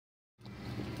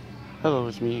Hello,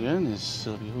 it's me again. It's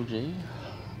Sylvia OJ.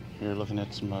 Here looking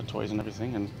at some toys and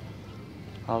everything, and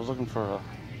I was looking for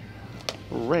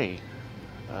a Rey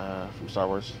from Star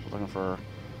Wars. Looking for.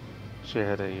 She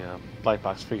had a black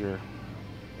box figure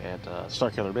at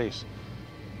Starkiller Base,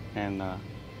 and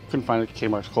couldn't find it.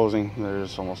 Kmart's closing.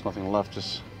 There's almost nothing left.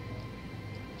 Just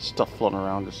stuff floating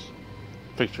around, just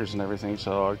pictures and everything.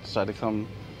 So I decided to come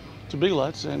to Big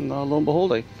Lots, and lo and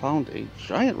behold, I found a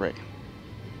giant Rey.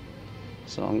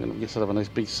 So I'm going to set up a nice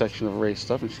big section of Rey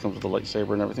stuff, and she comes with a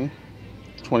lightsaber and everything.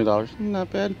 $20, not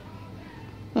bad.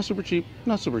 Not super cheap,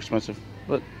 not super expensive,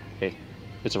 but hey,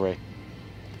 it's a Rey.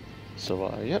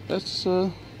 So yep, that's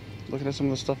looking at some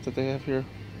of the stuff that they have here.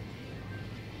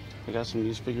 I got some of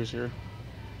these figures here.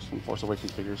 Some Force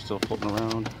Awakens figures still floating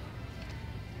around.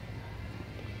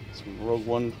 Some Rogue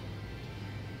One,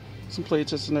 some play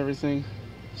tests and everything.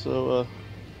 So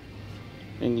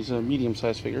and these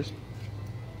medium-sized figures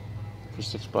for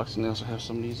 $6, and they also have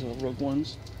some of these Rogue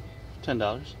Ones,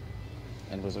 $10.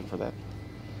 And was looking for that.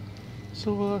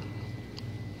 So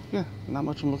yeah, not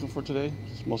much I'm looking for today.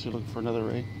 Just mostly looking for another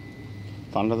Rey.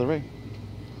 Found another Rey.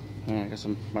 And I got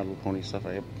some My Little Pony stuff.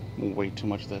 I have way too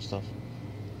much of that stuff.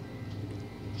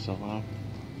 So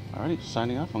alrighty,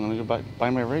 signing off. I'm gonna go buy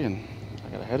my Rey, and I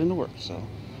gotta head into work. So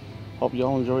hope you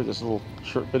all enjoyed this little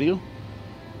short video.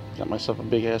 Got myself a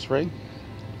big ass Rey.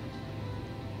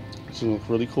 It's gonna look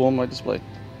really cool on my display.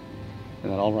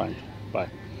 And that all rhymed. Bye.